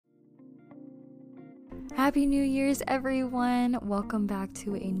Happy New Year's, everyone! Welcome back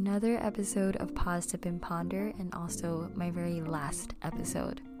to another episode of Pause, Sip, and Ponder, and also my very last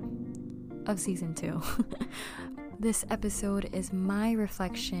episode of Season 2. This episode is my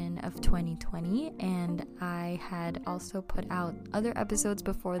reflection of 2020, and I had also put out other episodes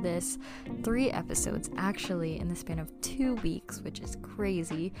before this, 3 episodes actually in the span of 2 weeks, which is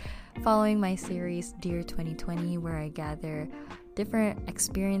crazy, following my series Dear 2020, where I gather different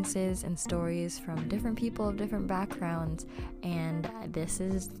experiences and stories from different people of different backgrounds, and this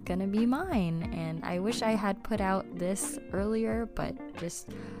is gonna be mine. And I wish I had put out this earlier, but just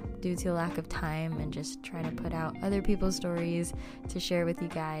due to lack of time and just trying to put out other people's stories to share with you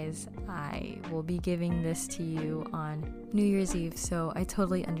guys, I will be giving this to you on New Year's Eve. So I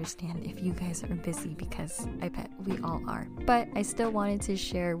totally understand if you guys are busy, because I bet we all are, but I still wanted to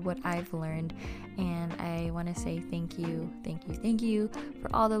share what I've learned, and I want to say thank you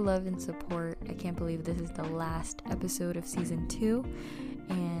for all the love and support. I can't believe this is the last episode of season 2,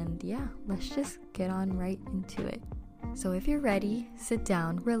 and yeah, let's just get on right into it. So if you're ready, sit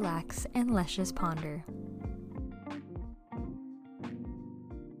down, relax, and let's just ponder.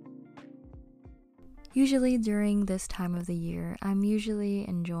 Usually during this time of the year, I'm usually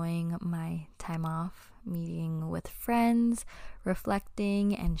enjoying my time off, meeting with friends,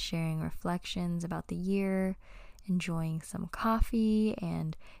 reflecting and sharing reflections about the year, enjoying some coffee,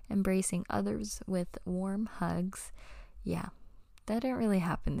 and embracing others with warm hugs. Yeah, that didn't really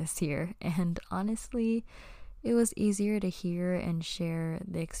happen this year, and honestly, it was easier to hear and share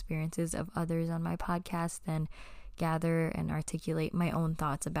the experiences of others on my podcast than gather and articulate my own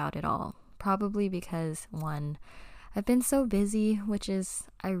thoughts about it all. Probably because, 1, I've been so busy, which is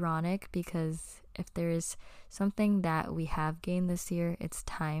ironic because if there's something that we have gained this year, it's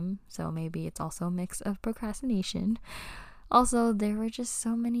time. So maybe it's also a mix of procrastination. Also, there were just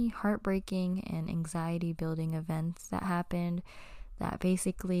so many heartbreaking and anxiety-building events that happened that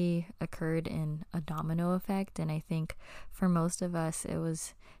basically occurred in a domino effect, and I think for most of us it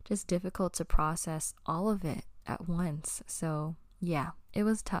was just difficult to process all of it at once. So yeah, it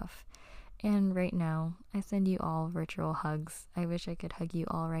was tough. And right now I send you all virtual hugs. I wish I could hug you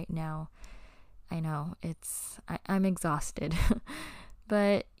all right now. I know I'm exhausted.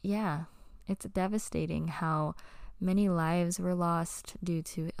 But yeah, it's devastating how many lives were lost due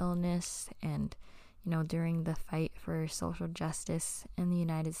to illness and during the fight for social justice in the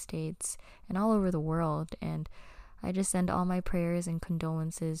United States and all over the world. And I just send all my prayers and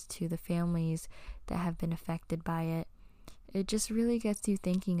condolences to the families that have been affected by it. It just really gets you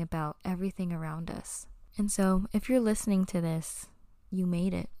thinking about everything around us. And so if you're listening to this, you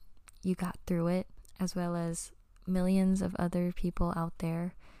made it. You got through it, as well as millions of other people out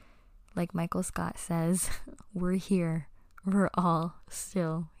there. Like Michael Scott says, we're here. We're all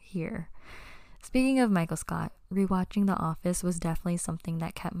still here. Speaking of Michael Scott, rewatching The Office was definitely something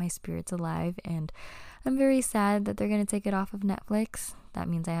that kept my spirits alive, and I'm very sad that they're going to take it off of Netflix. That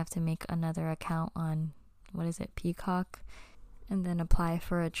means I have to make another account on, Peacock, and then apply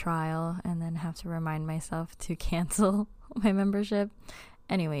for a trial, and then have to remind myself to cancel my membership.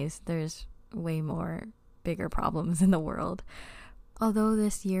 Anyways, there's way more bigger problems in the world. Although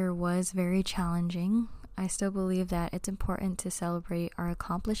this year was very challenging, I still believe that it's important to celebrate our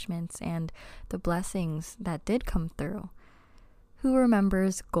accomplishments and the blessings that did come through. Who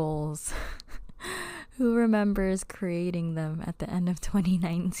remembers goals? Who remembers creating them at the end of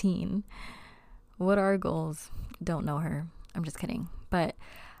 2019? What are goals? Don't know her. I'm just kidding. But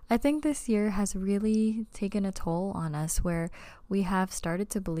I think this year has really taken a toll on us, where we have started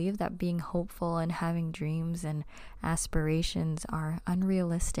to believe that being hopeful and having dreams and aspirations are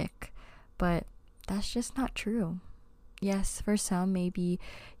unrealistic. But that's just not true. Yes, for some, maybe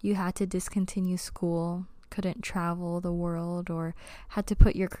you had to discontinue school, couldn't travel the world, or had to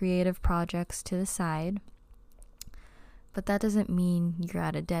put your creative projects to the side. But that doesn't mean you're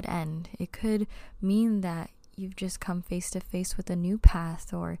at a dead end. It could mean that you've just come face to face with a new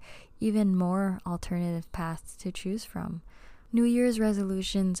path, or even more alternative paths to choose from. New Year's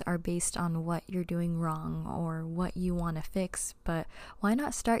resolutions are based on what you're doing wrong or what you want to fix, but why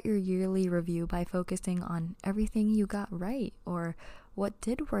not start your yearly review by focusing on everything you got right, or what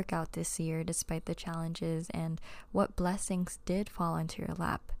did work out this year despite the challenges, and what blessings did fall into your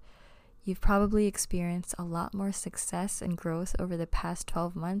lap. You've probably experienced a lot more success and growth over the past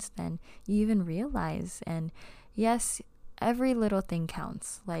 12 months than you even realize. And yes, every little thing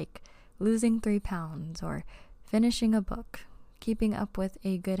counts, like losing 3 pounds, or finishing a book, keeping up with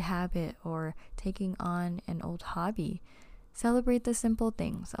a good habit, or taking on an old hobby. Celebrate the simple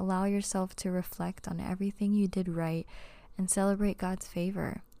things. Allow yourself to reflect on everything you did right and celebrate God's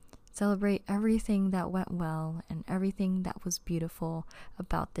favor. Celebrate everything that went well and everything that was beautiful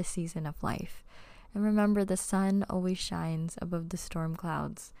about this season of life. And remember, the sun always shines above the storm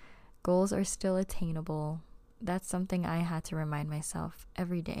clouds. Goals are still attainable. That's something I had to remind myself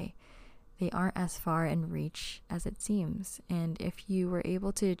every day. They aren't as far in reach as it seems. And if you were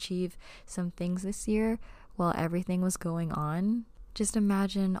able to achieve some things this year while everything was going on, just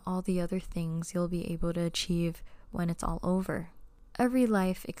imagine all the other things you'll be able to achieve when it's all over. Every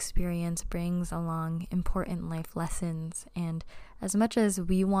life experience brings along important life lessons, and as much as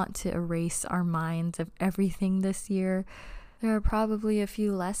we want to erase our minds of everything this year, there are probably a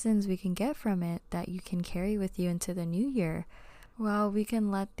few lessons we can get from it that you can carry with you into the new year. While we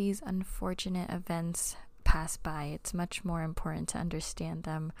can let these unfortunate events pass by, it's much more important to understand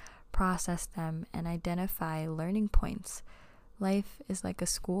them, process them, and identify learning points. Life is like a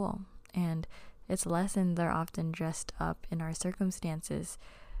school, and its lessons are often dressed up in our circumstances,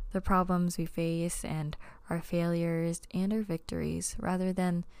 the problems we face, and our failures and our victories, rather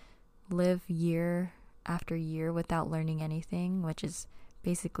than live year after year without learning anything, which is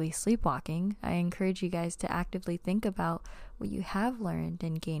basically sleepwalking. I encourage you guys to actively think about what you have learned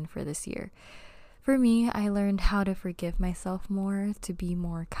and gained for this year. For me, I learned how to forgive myself more, to be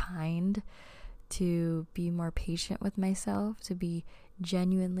more kind, to be more patient with myself, to be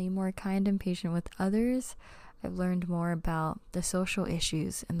genuinely more kind and patient with others. I've learned more about the social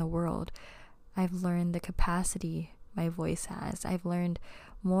issues in the world. I've learned the capacity my voice has. I've learned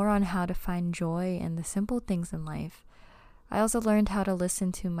more on how to find joy in the simple things in life. I also learned how to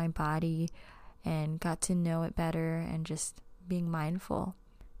listen to my body and got to know it better and just being mindful.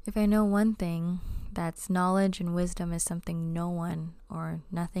 If I know one thing, that's knowledge and wisdom is something no one or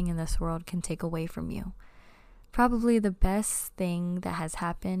nothing in this world can take away from you. Probably the best thing that has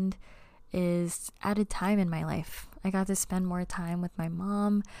happened is added time in my life. I got to spend more time with my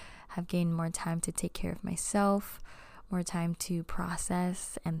mom, have gained more time to take care of myself, more time to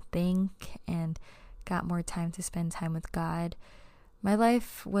process and think, and got more time to spend time with God. My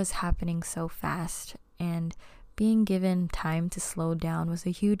life was happening so fast, and being given time to slow down was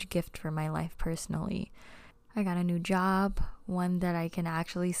a huge gift for my life personally. I got a new job, one that I can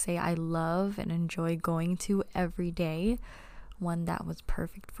actually say I love and enjoy going to every day, one that was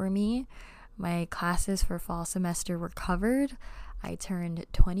perfect for me. My classes for fall semester were covered. I turned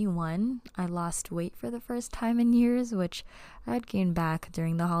 21. I lost weight for the first time in years, which I had gained back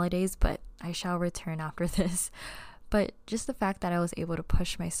during the holidays, but I shall return after this. But just the fact that I was able to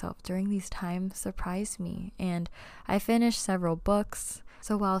push myself during these times surprised me, and I finished several books.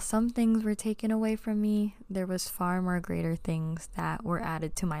 So while some things were taken away from me, there was far more greater things that were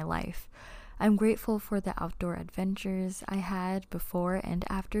added to my life. I'm grateful for the outdoor adventures I had before and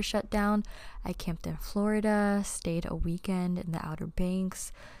after shutdown. I camped in Florida, stayed a weekend in the Outer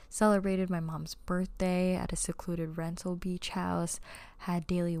Banks, celebrated my mom's birthday at a secluded rental beach house, had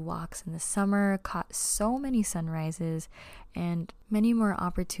daily walks in the summer, caught so many sunrises, and many more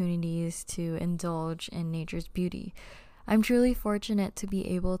opportunities to indulge in nature's beauty. I'm truly fortunate to be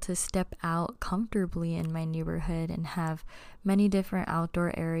able to step out comfortably in my neighborhood and have many different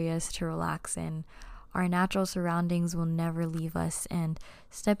outdoor areas to relax in. Our natural surroundings will never leave us, and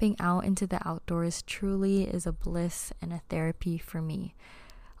stepping out into the outdoors truly is a bliss and a therapy for me.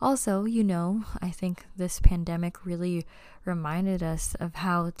 Also, I think this pandemic really reminded us of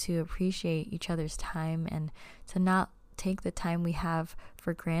how to appreciate each other's time and to not take the time we have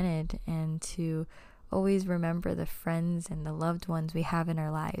for granted, and to always remember the friends and the loved ones we have in our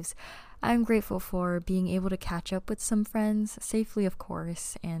lives. I'm grateful for being able to catch up with some friends, safely of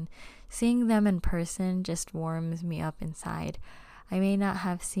course, and seeing them in person just warms me up inside. I may not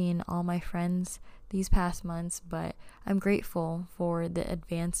have seen all my friends these past months, but I'm grateful for the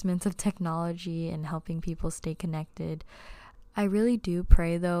advancements of technology and helping people stay connected. I really do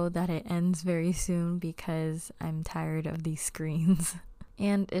pray though that it ends very soon, because I'm tired of these screens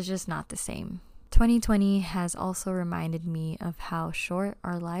and it's just not the same. 2020 has also reminded me of how short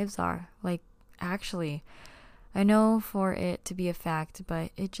our lives are. Actually, I know for it to be a fact,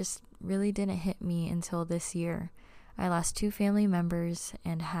 but it just really didn't hit me until this year. I lost 2 family members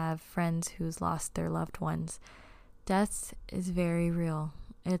and have friends who's lost their loved ones. Death is very real.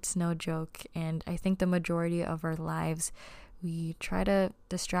 It's no joke, and I think the majority of our lives, we try to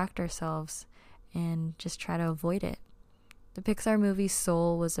distract ourselves and just try to avoid it. The Pixar movie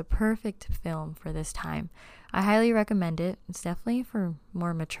Soul was a perfect film for this time. I highly recommend it. It's definitely for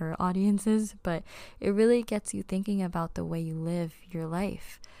more mature audiences, but it really gets you thinking about the way you live your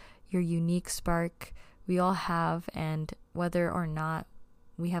life, your unique spark we all have, and whether or not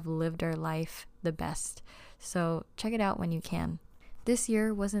we have lived our life the best. So check it out when you can. This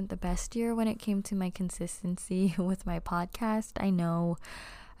year wasn't the best year when it came to my consistency with my podcast. I know.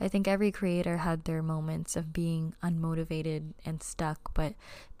 I think every creator had their moments of being unmotivated and stuck, but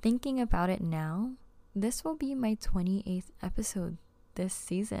thinking about it now, this will be my 28th episode this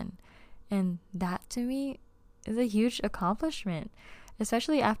season. And that to me is a huge accomplishment,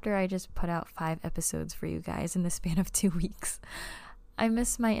 especially after I just put out 5 episodes for you guys in the span of 2 weeks. I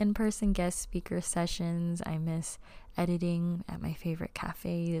miss my in-person guest speaker sessions. I miss editing at my favorite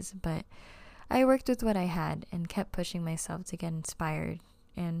cafes, but I worked with what I had and kept pushing myself to get inspired.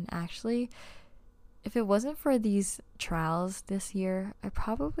 And actually, if it wasn't for these trials this year, I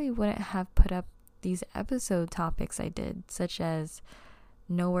probably wouldn't have put up these episode topics I did, such as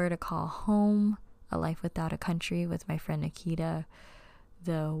Nowhere to Call Home, A Life Without a Country with my friend Nikita,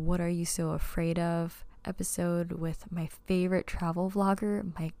 the What Are You So Afraid Of episode with my favorite travel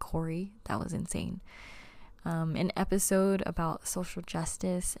vlogger, Mike Corey. That was insane. An episode about social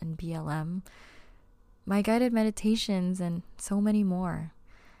justice and BLM, my guided meditations, and so many more.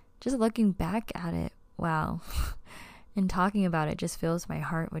 Just looking back at it, wow. And talking about it just fills my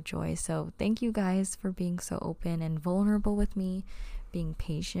heart with joy. So thank you guys for being so open and vulnerable with me, being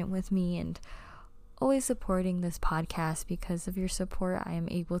patient with me, and always supporting this podcast. Because of your support, I am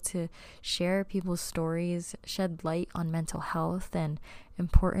able to share people's stories, shed light on mental health and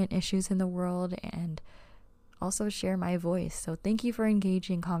important issues in the world, and also share my voice. So thank you for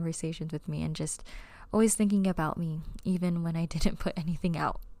engaging conversations with me and just always thinking about me, even when I didn't put anything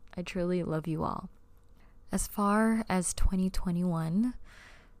out. I truly love you all. As far as 2021,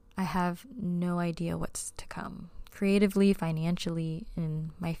 I have no idea what's to come. Creatively, financially,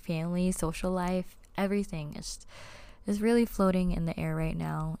 in my family, social life, everything is really floating in the air right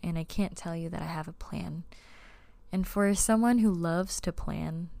now, and I can't tell you that I have a plan. And for someone who loves to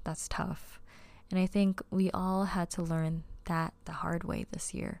plan, that's tough. And I think we all had to learn that the hard way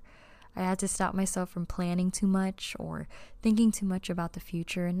this year. I had to stop myself from planning too much or thinking too much about the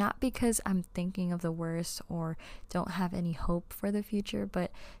future, not because I'm thinking of the worst or don't have any hope for the future,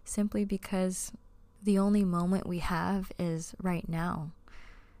 but simply because the only moment we have is right now.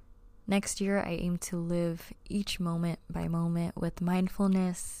 Next year, I aim to live each moment by moment with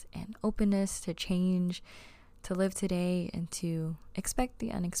mindfulness and openness to change, to live today and to expect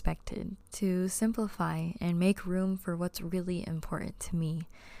the unexpected, to simplify and make room for what's really important to me.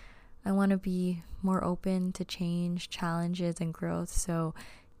 I want to be more open to change, challenges, and growth. So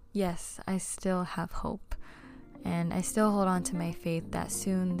yes, I still have hope. And I still hold on to my faith that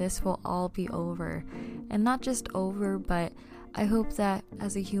soon this will all be over. And not just over, but I hope that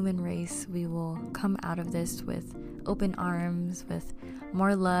as a human race, we will come out of this with open arms, with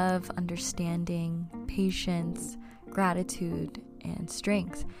more love, understanding, patience, gratitude, and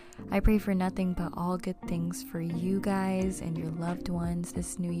strength. I pray for nothing but all good things for you guys and your loved ones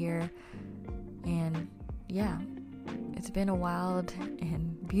this new year. And yeah, it's been a wild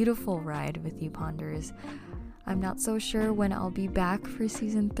and beautiful ride with you Ponders. I'm not so sure when I'll be back for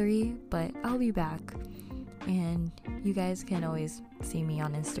season 3, but I'll be back. And you guys can always see me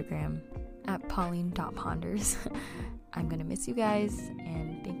on Instagram at Pauline.ponders. I'm gonna miss you guys,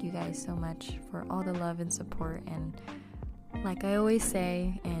 and thank you guys so much for all the love and support. And like I always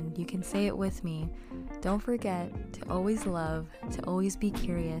say, and you can say it with me, don't forget to always love, to always be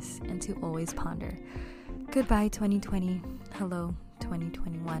curious, and to always ponder. Goodbye 2020. Hello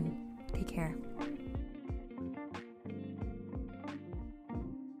 2021. Take care.